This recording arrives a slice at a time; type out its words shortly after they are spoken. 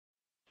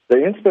The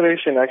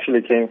inspiration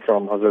actually came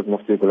from Hazrat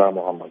Mufti Bilal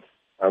Muhammad.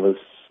 I was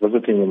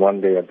visiting him one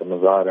day at the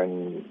Mazar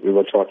and we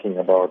were talking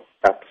about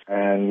apps.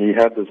 And he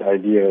had this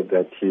idea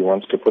that he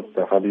wants to put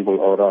the Habibul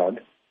Awrad,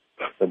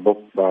 the book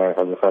by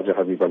Hazrat Khaja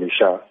Habib Ali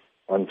Shah,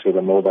 onto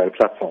the mobile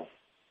platform.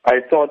 I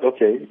thought,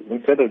 okay,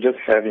 instead of just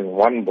having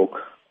one book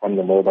on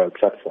the mobile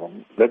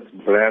platform, let's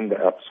brand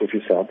the app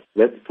Soofie Saheb.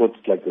 Let's put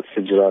like the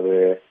Sijra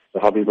there, the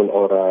Habibul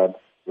Awrad,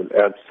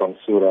 we'll add some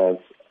surahs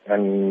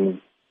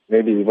and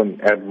maybe even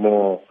add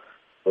more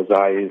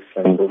Wazais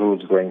and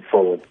Duruds going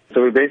forward.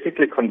 So we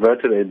basically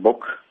converted a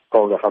book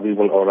called the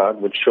Habibul Awrad,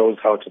 which shows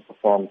how to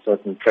perform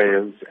certain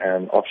prayers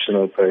and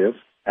optional prayers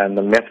and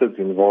the methods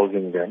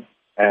involving them,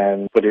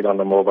 and put it on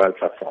the mobile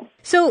platform.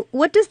 So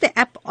what does the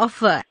app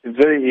offer? It's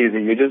very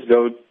easy. You just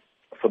go,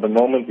 for the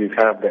moment we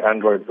have the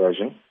Android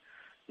version.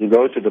 You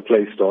go to the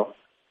Play Store,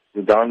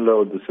 you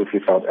download the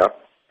Soofie Saheb app.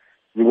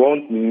 You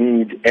won't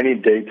need any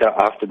data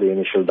after the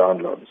initial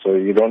download, so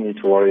you don't need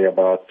to worry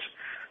about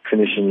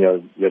finishing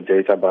your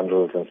data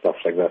bundles and stuff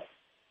like that.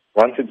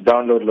 Once it's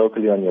downloaded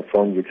locally on your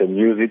phone, you can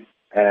use it,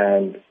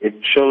 and it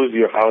shows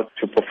you how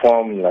to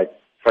perform, like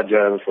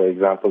Fajr, for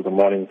example, the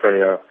morning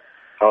prayer,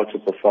 how to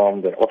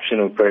perform the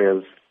optional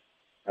prayers.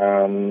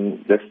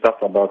 There's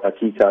stuff about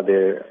Akika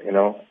there,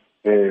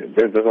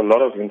 There's a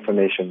lot of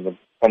information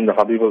from the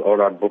Habibul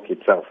Awrad book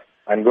itself.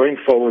 And going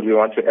forward, we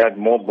want to add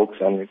more books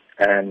on it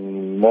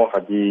and more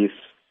hadiths,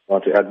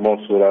 want to add more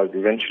surahs.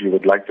 Eventually,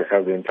 we'd like to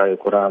have the entire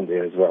Quran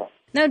there as well.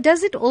 Now,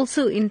 does it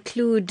also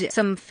include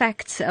some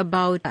facts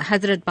about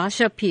Hazrat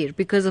Badsha Peer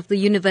because of the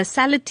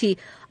universality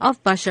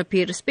of Badsha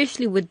Peer,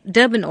 especially with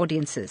Durban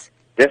audiences?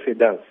 Yes, it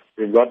does.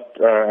 We've got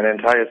an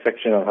entire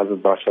section on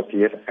Hazrat Badsha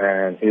Peer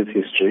and his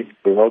history.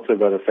 We've also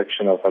got a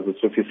section of Hazrat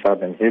Soofie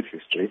Saheb and his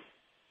history.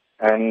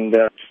 And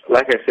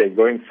like I say,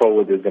 going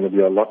forward, there's going to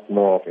be a lot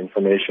more of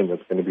information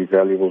that's going to be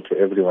valuable to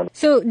everyone.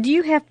 So do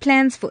you have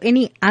plans for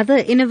any other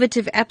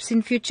innovative apps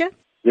in future?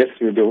 Yes,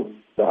 we do.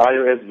 The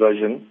iOS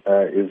version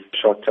is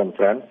short-term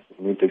plan.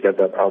 We need to get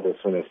that out as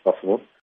soon as possible.